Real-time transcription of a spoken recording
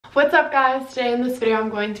What's up guys? Today in this video I'm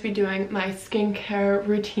going to be doing my skincare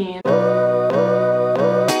routine. I'm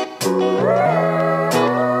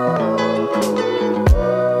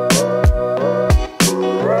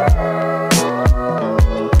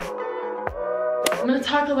going to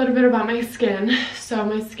talk a little bit about my skin. So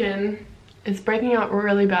my skin is breaking out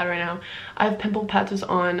really bad right now. I have pimple patches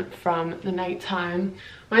on from the nighttime.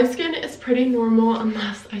 My skin is pretty normal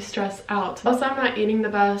unless I stress out. Also, I'm not eating the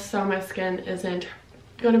best, so my skin isn't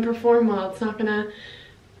gonna perform well. It's not gonna,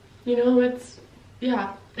 you know,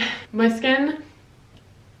 yeah. My skin,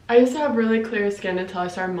 I used to have really clear skin until I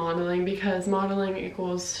started modeling, because modeling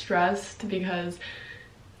equals stressed because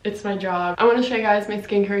it's my job. I want to show you guys my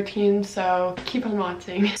skincare routine, so keep on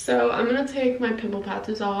watching. So I'm gonna take my pimple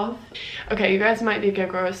patches off. Okay, you guys might get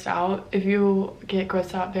grossed out. If you get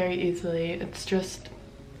grossed out very easily, it's just,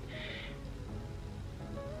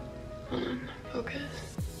 hold on, focus.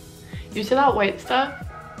 You see that white stuff?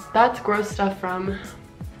 That's gross stuff from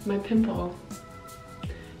my pimple.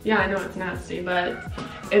 Yeah, I know it's nasty, but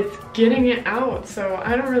it's getting it out, so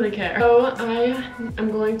I don't really care. So I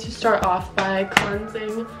am going to start off by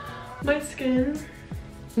cleansing my skin.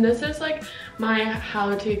 And this is like my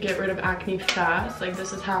how to get rid of acne fast. Like,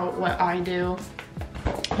 this is what I do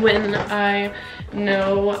when I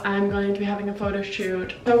know I'm going to be having a photo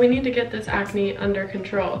shoot. So we need to get this acne under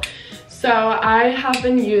control. So I have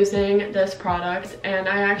been using this product and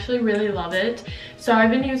I actually really love it. So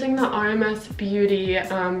I've been using the RMS Beauty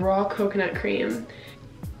Raw Coconut Cream.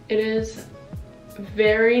 It is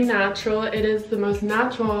very natural. It is the most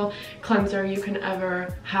natural cleanser you can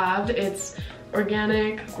ever have. It's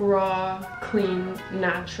organic, raw, clean,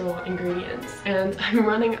 natural ingredients. And I'm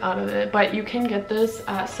running out of it, but you can get this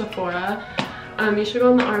at Sephora. You should go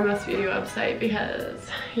on the RMS Beauty website because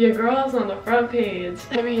your girl is on the front page.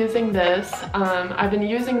 I'm gonna be using this. I've been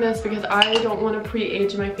using this because I don't want to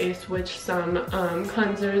pre-age my face, which some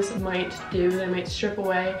cleansers might do. They might strip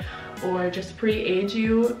away or just pre-age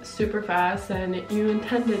you super fast and you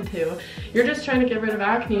intended to. You're just trying to get rid of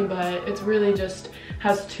acne, but it's really just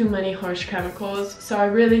has too many harsh chemicals. So I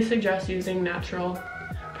really suggest using natural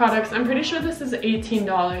products. I'm pretty sure this is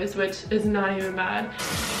 $18, which is not even bad.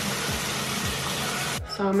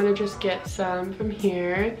 So I'm gonna just get some from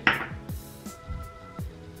here.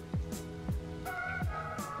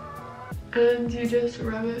 And you just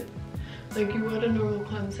rub it like you would a normal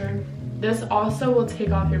cleanser. This also will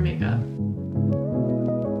take off your makeup.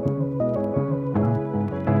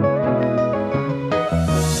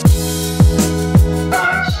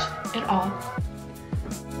 Wash it off.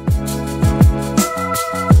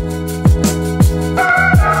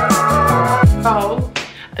 Oh.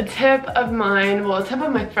 A tip of mine, well, a tip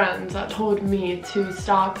of my friends that told me to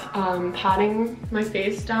stop patting my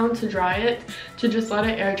face down to dry it, to just let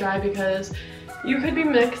it air dry, because you could be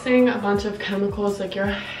mixing a bunch of chemicals like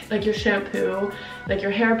your shampoo, like your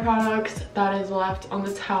hair products that is left on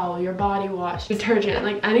the towel, your body wash, detergent,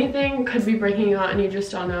 like anything could be breaking you out and you just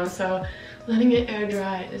don't know. So letting it air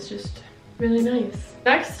dry is just really nice.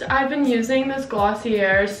 Next, I've been using this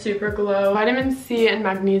Glossier Super Glow Vitamin C and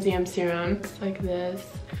Magnesium Serum. It's like this.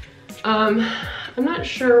 I'm not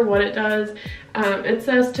sure what it does. It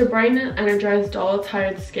says to brighten and energize dull,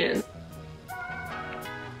 tired skin.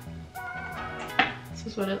 This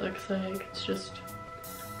is what it looks like. It's just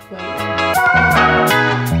white.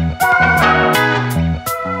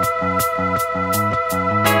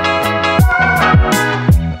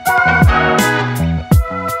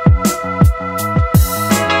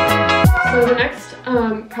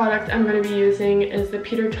 Product I'm going to be using is the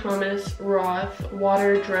Peter Thomas Roth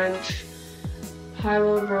Water Drench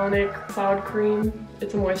Hyaluronic Cloud Cream.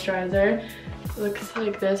 It's a moisturizer. It looks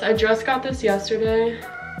like this. I just got this yesterday.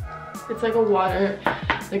 It's like a water-based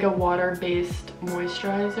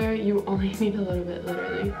moisturizer. You only need a little bit,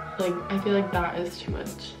 literally. Like, I feel like that is too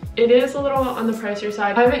much. It is a little on the pricier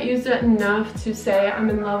side. I haven't used it enough to say I'm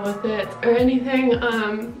in love with it or anything.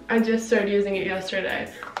 I just started using it yesterday.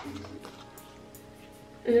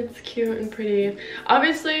 And it's cute and pretty.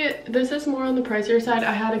 Obviously, this is more on the pricier side.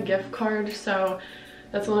 I had a gift card, so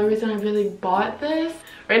that's the only reason I really bought this.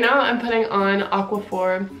 Right now, I'm putting on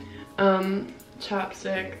Aquaphor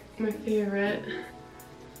chapstick, my favorite.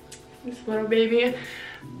 This little baby.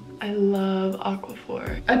 I love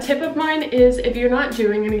Aquaphor. A tip of mine is if you're not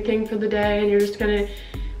doing anything for the day and you're just gonna,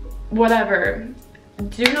 whatever,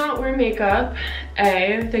 do not wear makeup.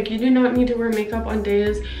 Like, you do not need to wear makeup on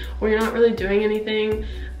days where you're not really doing anything.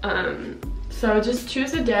 So just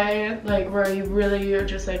choose a day like where you're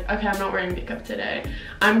just like, okay, I'm not wearing makeup today.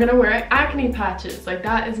 I'm gonna wear acne patches. Like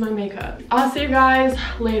that is my makeup. I'll see you guys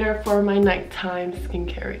later for my nighttime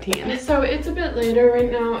skincare routine. So it's a bit later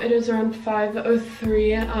right now. It is around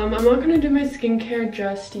 5:03. I'm not gonna do my skincare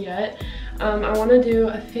just yet. I want to do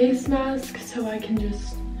a face mask so I can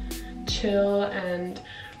just chill and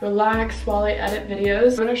relax while I edit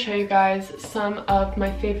videos. I'm going to show you guys some of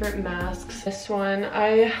my favorite masks. This one,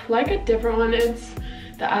 I like a different one. It's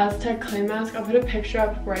the Aztec clay mask. I'll put a picture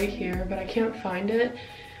up right here, but I can't find it.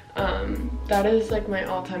 That is like my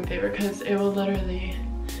all-time favorite because it will literally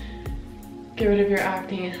get rid of your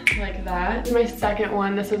acne like that. My second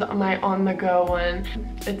one, this is my on-the-go one.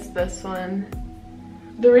 It's this one.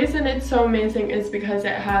 The reason it's so amazing is because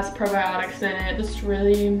it has probiotics in it. This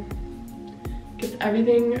really gets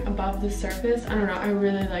everything above the surface. I don't know, I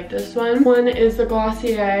really like this one. One is the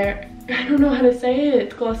Glossier. I don't know how to say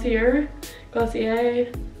it. Glossier?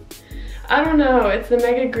 I don't know. It's the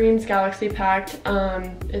Mega Greens Galaxy Pack.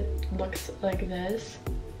 It looks like this.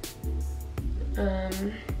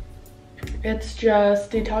 It's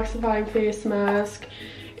just detoxifying face mask.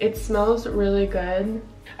 It smells really good.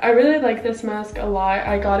 I really like this mask a lot.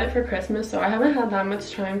 I got it for Christmas, so I haven't had that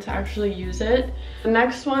much time to actually use it. The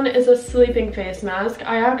next one is a sleeping face mask.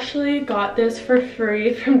 I actually got this for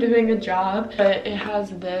free from doing a job, but it has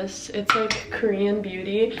this. It's like Korean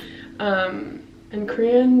beauty. And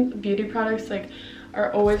Korean beauty products like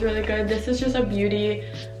are always really good. This is just a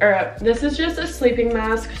this is just a sleeping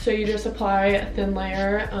mask, so you just apply a thin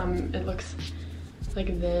layer. It looks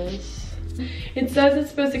like this. It says it's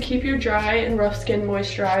supposed to keep your dry and rough skin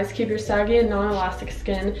moisturized, keep your saggy and non-elastic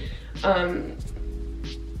skin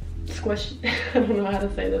squished. I don't know how to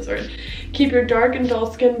say this word. Keep your dark and dull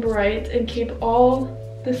skin bright and keep all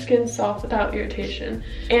the skin soft without irritation.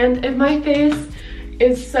 And if my face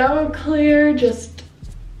is so clear,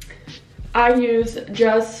 I use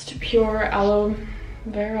just pure aloe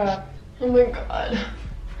vera. Oh my god.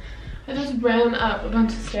 I just ran up a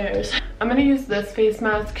bunch of stairs. I'm gonna use this face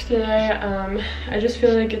mask today. I just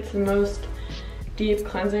feel like it's the most deep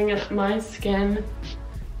cleansing and my skin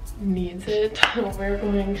needs it. We're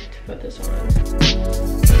going to put this on.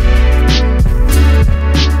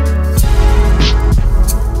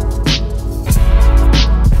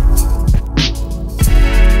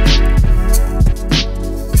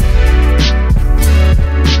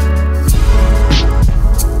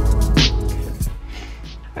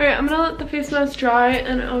 Face mask dry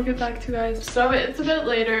and I'll get back to you guys. So it's a bit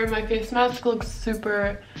later. My face mask looks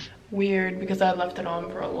super weird because I left it on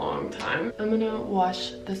for a long time. I'm gonna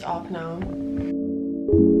wash this off now.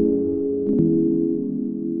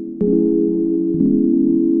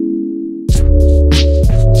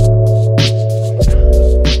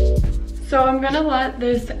 So I'm gonna let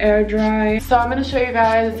this air dry. So I'm gonna show you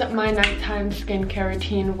guys my nighttime skincare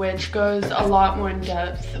routine, which goes a lot more in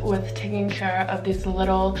depth with taking care of these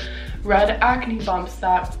little red acne bumps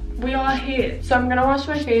that we all hate. So I'm gonna wash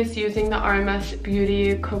my face using the RMS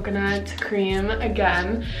Beauty Coconut Cream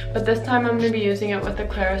again, but this time I'm gonna be using it with the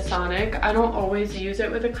Clarisonic. I don't always use it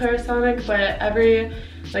with the Clarisonic, but every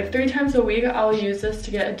like 3 times a week I'll use this to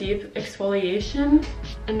get a deep exfoliation.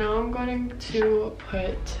 And now I'm going to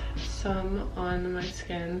put some on my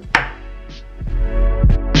skin. Now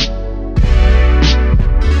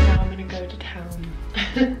I'm gonna go to town.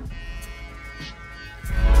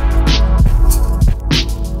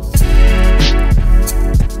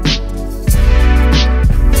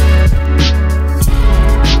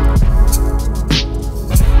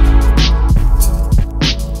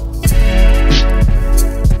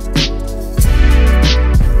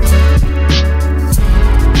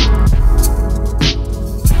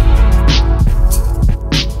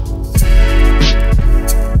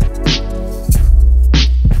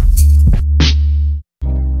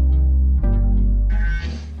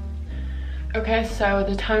 Okay, so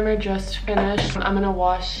the timer just finished. I'm gonna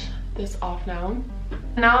wash this off now.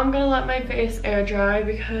 Now I'm gonna let my face air dry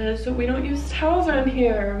because we don't use towels around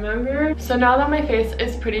here, remember? So now that my face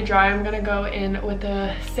is pretty dry, I'm gonna go in with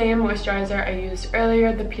the same moisturizer I used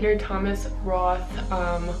earlier, the Peter Thomas Roth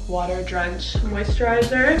Water Drench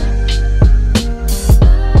Moisturizer.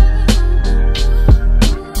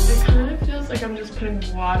 It kind of feels like I'm just putting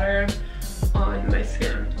water on my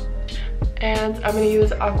skin. And I'm gonna use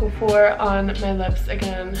Aquaphor on my lips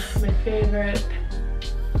again, my favorite.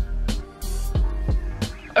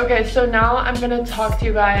 Okay, so now I'm gonna talk to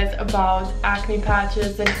you guys about acne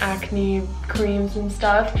patches and acne creams and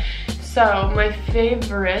stuff. So my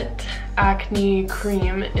favorite acne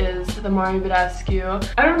cream is the Mario Badescu.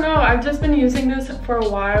 I don't know, I've just been using this for a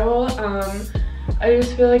while. I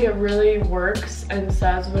just feel like it really works and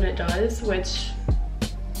says what it does, which,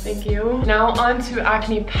 thank you. Now on to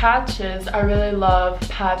acne patches. I really love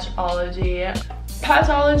Patchology.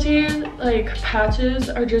 Patchology, like, patches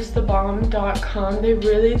are just the bomb.com. They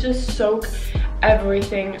really just soak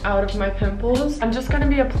everything out of my pimples. I'm just gonna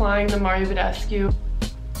be applying the Mario Badescu.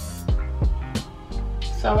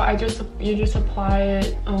 So you just apply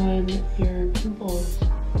it on your pimples.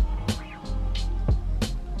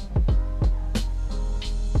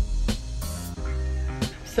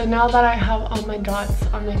 So now that I have all my dots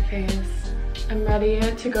on my face, I'm ready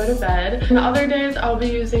to go to bed. And other days I'll be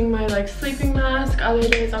using my like sleeping mask. Other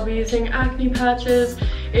days I'll be using acne patches.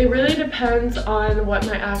 It really depends on what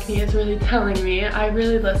my acne is really telling me. I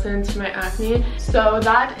really listen to my acne. So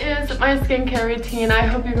that is my skincare routine. I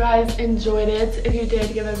hope you guys enjoyed it. If you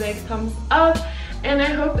did, give a big thumbs up. And I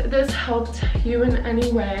hope this helped you in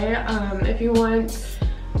any way. If you want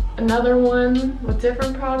another one with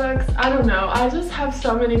different products, I don't know. I just have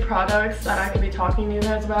so many products that I could be talking to you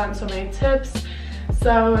guys about and so many tips.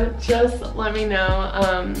 So just let me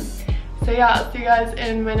know. So yeah, I'll see you guys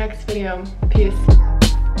in my next video. Peace.